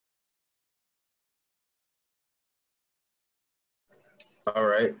All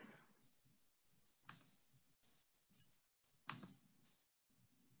right.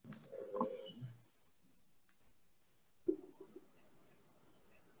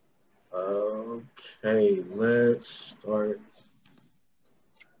 Okay, let's start.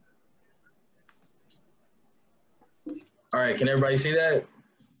 All right, can everybody see that?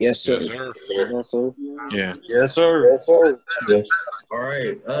 Yes, sir. Yes, sir. Yes, sir. Yeah. Yes, sir. Yes, sir. Yes. All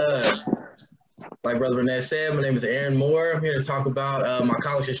right. Like Brother Burnett said, my name is Aaron Moore. I'm here to talk about my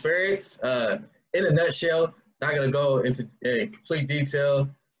college experience. In a nutshell, not going to go into complete detail.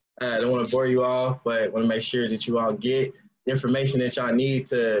 I don't want to bore you all, but want to make sure that you all get the information that y'all need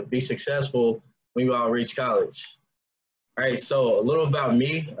to be successful when you all reach college. All right, so a little about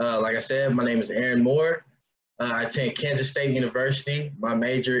me. Like I said, my name is Aaron Moore. I attend Kansas State University. My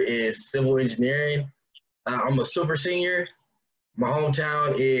major is civil engineering. I'm a super senior. My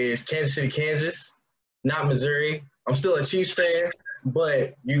hometown is Kansas City, Kansas, not Missouri. I'm still a Chiefs fan,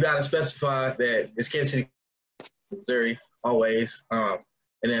 but you got to specify that it's Kansas City, Missouri, always. And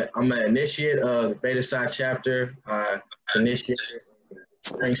then I'm an initiate of the Beta Psi chapter. Initiate.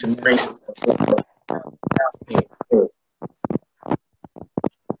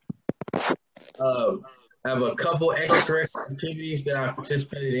 I have a couple extracurricular activities that I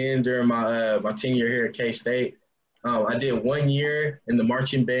participated in during my tenure here at K-State. I did 1 year in the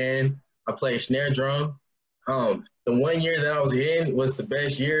marching band. I played snare drum. The 1 year that I was in was the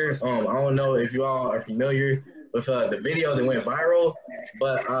best year. I don't know if you all are familiar with the video that went viral,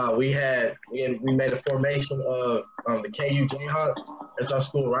 but we made a formation of the KU Jayhawk. That's our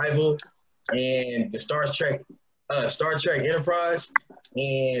school rival, and the Star Trek Enterprise.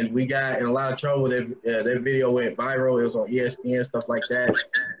 And we got in a lot of trouble. Their video went viral. It was on ESPN, stuff like that.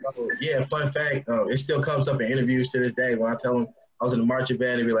 So, yeah, fun fact, it still comes up in interviews to this day. When I tell them I was in the marching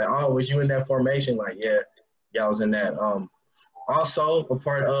band, they'd be like, oh, was you in that formation? Like, yeah, I was in that. Also, a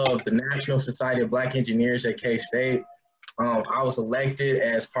part of the National Society of Black Engineers at K-State. I was elected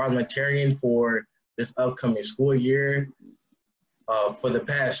as parliamentarian for this upcoming school year. For the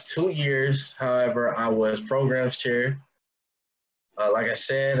past 2 years, however, I was programs chair. Like I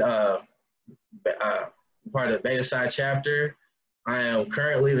said, part of the Beta Psi chapter. I am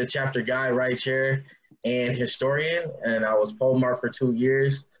currently the chapter guide, right chair, and historian, and I was pole mark for 2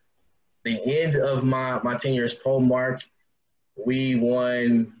 years. The end of my tenure as pole mark, we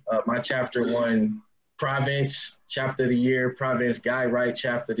won, my chapter won Province Chapter of the Year, Province Guide Right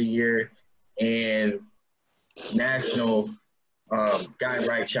Chapter of the Year, and National Guide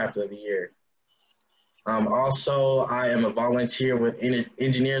Right Chapter of the Year. Also, I am a volunteer with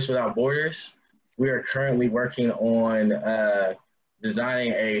Engineers Without Borders. We are currently working on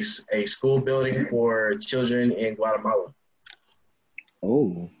designing a school building for children in Guatemala.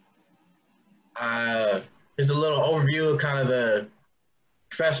 Oh. Here's a little overview of kind of the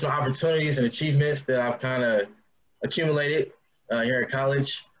professional opportunities and achievements that I've kind of accumulated here at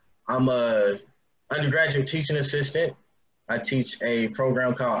college. I'm a undergraduate teaching assistant. I teach a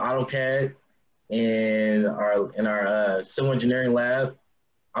program called AutoCAD in our civil engineering lab.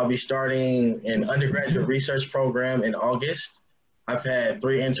 I'll be starting an undergraduate research program in August. I've had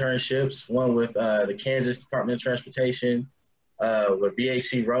 3 internships, one with the Kansas Department of Transportation, with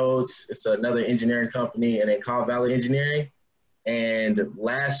BAC Roads, it's another engineering company, and then Cobb Valley Engineering. And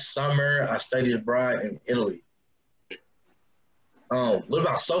last summer, I studied abroad in Italy. A little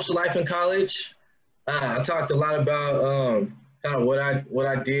about social life in college. I talked a lot about kind of what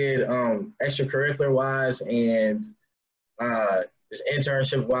I did extracurricular wise and just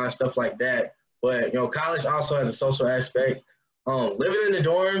internship wise, stuff like that. But college also has a social aspect. Living in the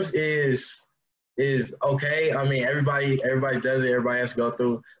dorms is okay. I mean, everybody does it. Everybody has to go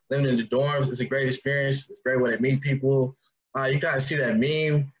through living in the dorms. It's a great experience. It's a great way to meet people. You kind of see that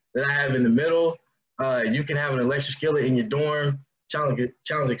meme that I have in the middle. You can have an electric skillet in your dorm. Challenge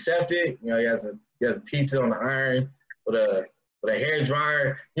accepted. He has a pizza on the iron with a hair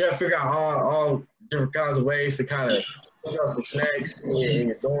dryer. You got to figure out all different kinds of ways to kind of pick up some snacks in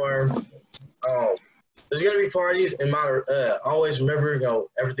your dorm. There's gonna be parties in always remember,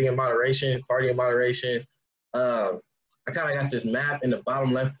 everything in moderation. Party in moderation. I kind of got this map in the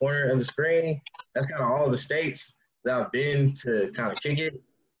bottom left corner of the screen. That's kind of all the states that I've been to kind of kick it,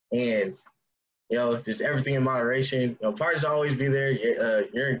 and it's just everything in moderation. Parties always be there.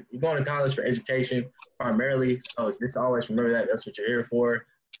 You're going to college for education primarily, so just always remember that. That's what you're here for.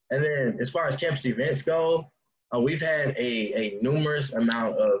 And then as far as campus events go, we've had a numerous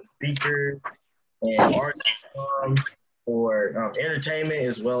amount of speakers and artists for entertainment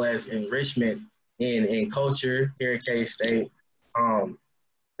as well as enrichment in culture here at K-State.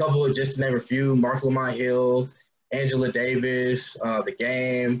 Couple, just to name a few, Mark Lamont Hill Angela Davis, The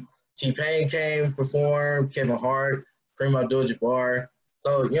Game, T-Pain came, performed, Kevin Hart, Kareem Abdul-Jabbar.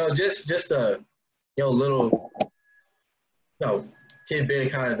 So, just a, little, tidbit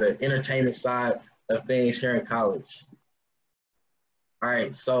of kind of the entertainment side of things here in college. All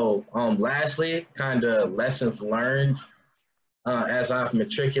right, so lastly, kind of lessons learned as I've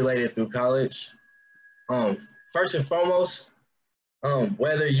matriculated through college. Um, First and foremost,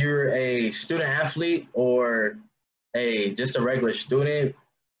 whether you're a student athlete or just a regular student,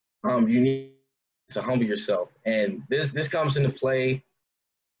 you need to humble yourself, and this comes into play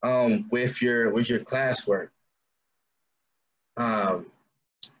with your classwork. Um,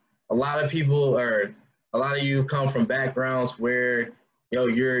 a lot of people are a lot of you come from backgrounds where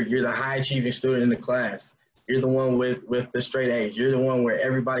you're the high achieving student in the class. You're the one with the straight A's. You're the one where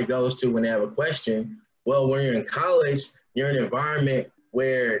everybody goes to when they have a question. Well, when you're in college, you're in an environment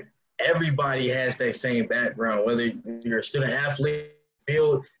where everybody has that same background, whether you're a student athlete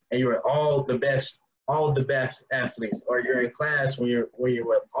field and you're all the best athletes, or you're in class when you're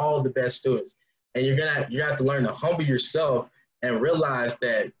with all the best students. And you have to learn to humble yourself and realize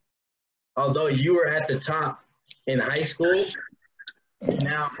that although you were at the top in high school,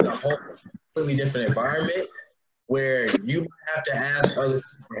 now in a whole completely different environment where you have to ask others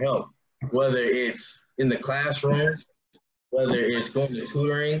for help, whether it's in the classroom, whether it's going to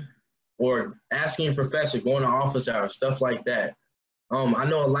tutoring, or asking a professor, going to office hours, stuff like that. I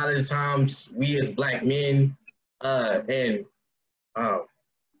know a lot of the times we as Black men, and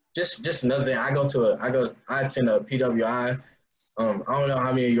just another thing, I attend a PWI. I don't know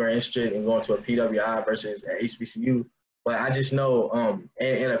how many of you are interested in going to a PWI versus an HBCU, but I just know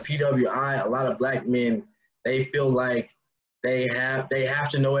in a PWI, a lot of Black men, they feel like they have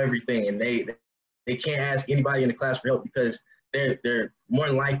to know everything, and they can't ask anybody in the class for help because they're more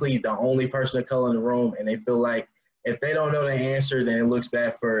than likely the only person of color in the room, and they feel like if they don't know the answer, then it looks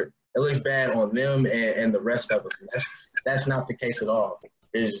bad on them and the rest of us. And that's not the case at all.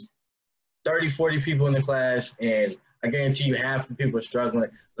 There's 30, 40 people in the class, and I guarantee you half the people are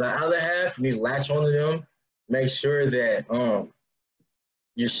struggling. The other half, you need to latch onto them, make sure that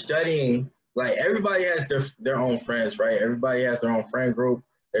you're studying. Like, everybody has their own friends, right? Everybody has their own friend group,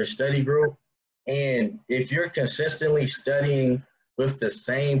 their study group. And if you're consistently studying with the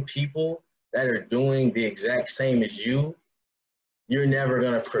same people that are doing the exact same as you, you're never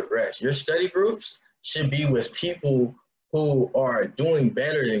going to progress. Your study groups should be with people who are doing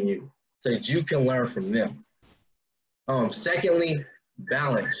better than you so that you can learn from them. Secondly,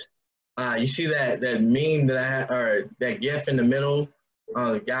 balance. You see that meme that I had, or that GIF in the middle,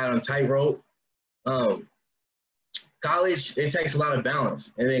 the guy on tightrope. College, it takes a lot of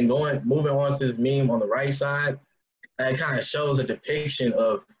balance. And then moving on to this meme on the right side, it kind of shows a depiction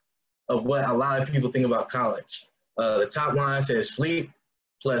of what a lot of people think about college. The top line says sleep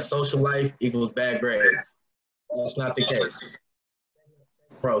plus social life equals bad grades. That's not the case.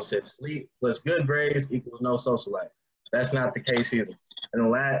 Pro says sleep plus good grades equals no social life. That's not the case either. And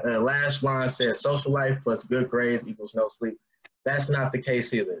the last line says social life plus good grades equals no sleep. That's not the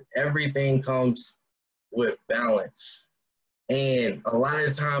case either. Everything comes with balance. And a lot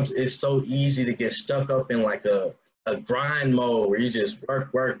of times it's so easy to get stuck up in like a grind mode where you just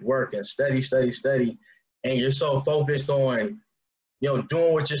work and study. And you're so focused on,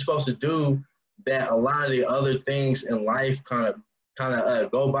 doing what you're supposed to do that a lot of the other things in life kind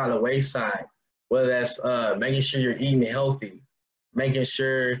of go by the wayside. Whether that's making sure you're eating healthy, making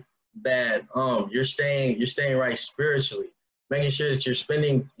sure that you're staying right spiritually, making sure that you're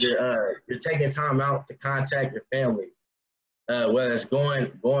taking time out to contact your family, whether it's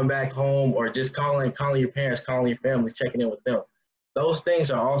going back home or just calling your parents, calling your family, checking in with them. Those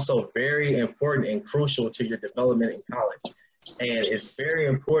things are also very important and crucial to your development in college. And it's very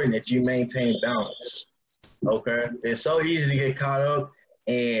important that you maintain balance. Okay, it's so easy to get caught up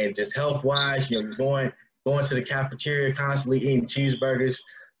and just health-wise, you're going to the cafeteria, constantly eating cheeseburgers,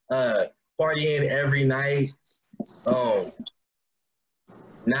 partying every night,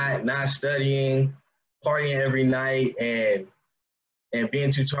 not studying, partying every night, and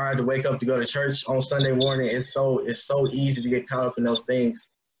being too tired to wake up to go to church on Sunday morning. It's so easy to get caught up in those things.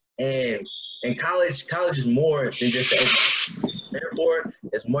 And college is more than just education. Therefore,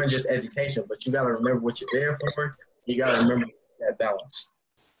 it's more than just education, but you got to remember what you're there for. You got to remember that balance.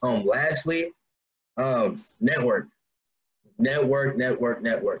 Lastly, network.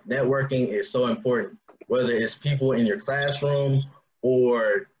 Networking is so important, whether it's people in your classroom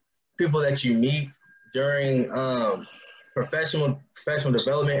or people that you meet during professional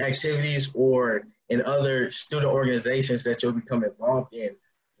development activities or in other student organizations that you'll become involved in.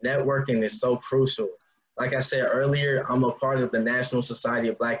 Networking is so crucial. like I said earlier, I'm a part of the National Society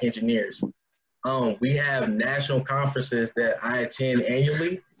of Black Engineers. We have national conferences that I attend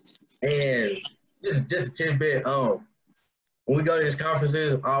annually, and just a tidbit. When we go to these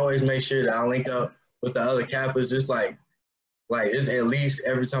conferences, I always make sure that I link up with the other Kappas. Just like it's at least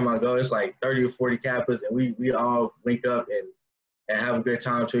every time I go, it's like 30 or 40 Kappas, and we all link up and have a good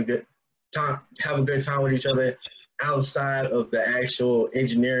time have a good time with each other outside of the actual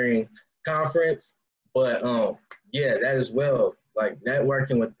engineering conference. But yeah, that as well. Like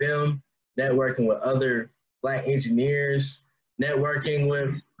networking with them, networking with other Black engineers, networking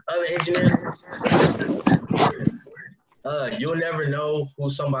with other engineers. You'll never know who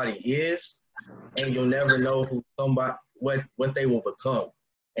somebody is, and you'll never know who somebody what they will become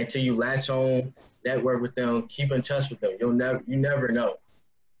until you latch on, network with them, keep in touch with them. You never know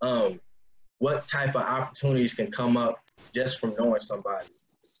what type of opportunities can come up just from knowing somebody.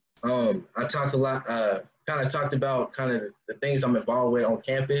 I talked a lot, kind of talked about kind of the things I'm involved with on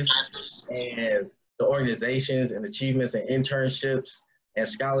campus and the organizations and achievements and internships and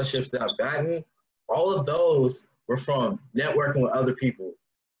scholarships that I've gotten. All of those were from networking with other people.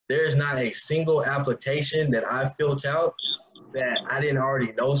 There's not a single application that I filled out that I didn't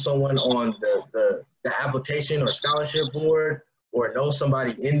already know someone on the application or scholarship board, or know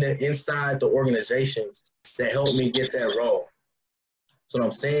somebody inside the organization that helped me get that role. So what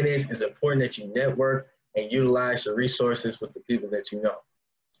I'm saying is, it's important that you network and utilize your resources with the people that you know.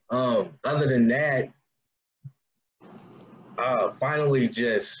 Other than that, finally,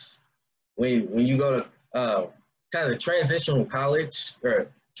 just when you go to kind of transition from college,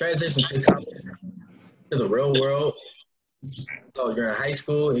 or transition to college, to the real world. So you're in high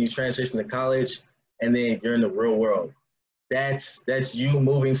school and you transition to college, and then you're in the real world. That's you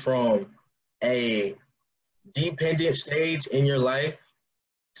moving from a dependent stage in your life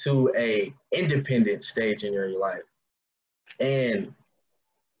to a independent stage in your life. And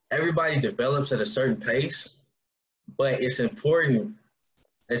everybody develops at a certain pace, but it's important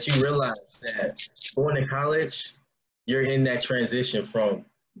that you realize that going to college, you're in that transition from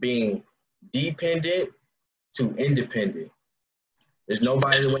being dependent to independent. There's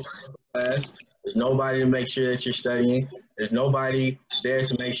nobody to wait for class. There's nobody to make sure that you're studying. There's nobody there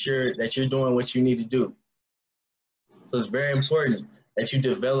to make sure that you're doing what you need to do. So it's very important that you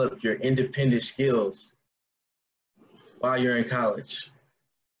develop your independent skills while you're in college.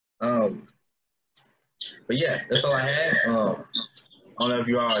 But yeah, that's all I had. I don't know if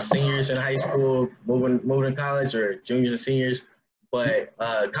you are seniors in high school, moving to college, or juniors and seniors, but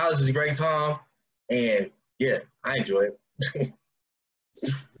college is a great time, and yeah, I enjoy it.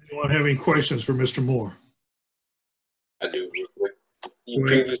 Anyone have any questions for Mr. Moore? I do, real quick. You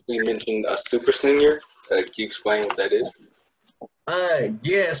previously mentioned a super senior. Can you explain what that is?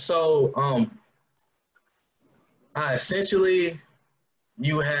 Yeah, so essentially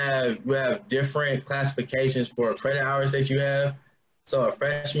you have different classifications for credit hours that you have. So a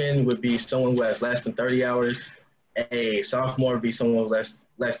freshman would be someone who has less than 30 hours. A sophomore would be someone with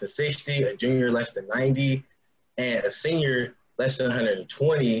less than 60, a junior less than 90, and a senior less than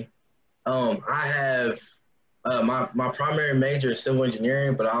 120. I have my primary major is civil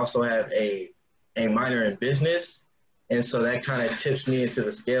engineering, but I also have a minor in business. And so that kind of tips me into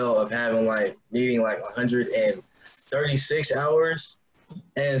the scale of needing 136 hours.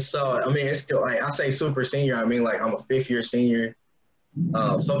 And so, I mean, it's still I say super senior, I mean, I'm a 5th year senior.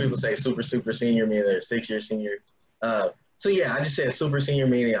 Some people say super senior, meaning they're a 6-year senior. So yeah, I just said super senior,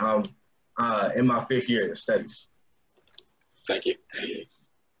 meaning I'm in my 5th year of studies. Thank you.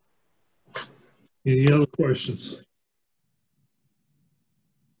 Any other questions?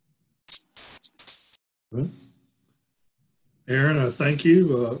 Aaron, I thank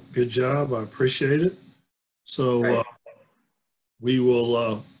you. Good job. I appreciate it. So we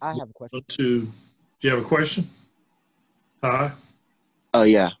will. I have a question. Do you have a question? Hi. Oh,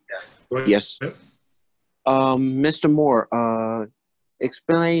 yeah. Yes. Mr. Moore,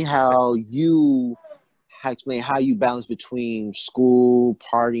 explain how you balance between school,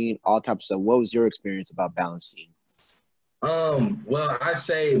 partying, all types of stuff. What was your experience about balancing? Well, I'd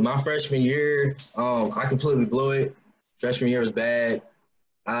say my freshman year, I completely blew it. Freshman year was bad.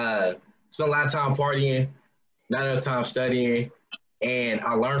 Spent a lot of time partying, not enough time studying, and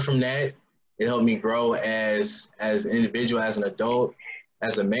I learned from that. It helped me grow as an individual, as an adult,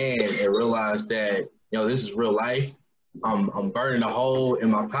 as a man, and realize that, this is real life. I'm burning a hole in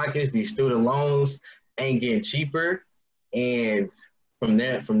my pockets. These student loans ain't getting cheaper. And from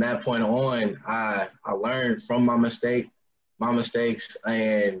that point on, I learned from my mistakes,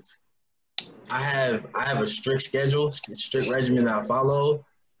 and I have a strict schedule, strict regimen that I follow.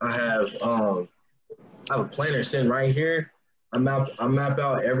 I I have a planner sitting right here. I map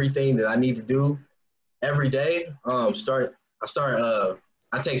out everything that I need to do every day. I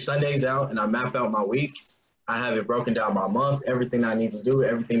take Sundays out and I map out my week. I have it broken down by month, everything I need to do,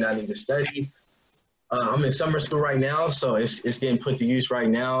 everything I need to study. I'm in summer school right now, so it's getting put to use right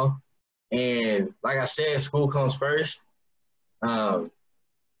now. And like I said, school comes first. Gotta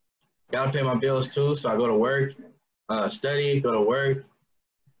pay my bills too, so I go to work, study, go to work.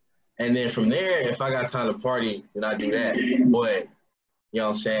 And then from there, if I got time to party, then I do that. But, you know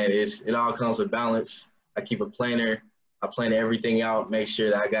what I'm saying, it all comes with balance. I keep a planner. I plan everything out, make sure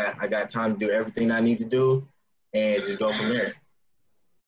that I got time to do everything I need to do, and just go from there.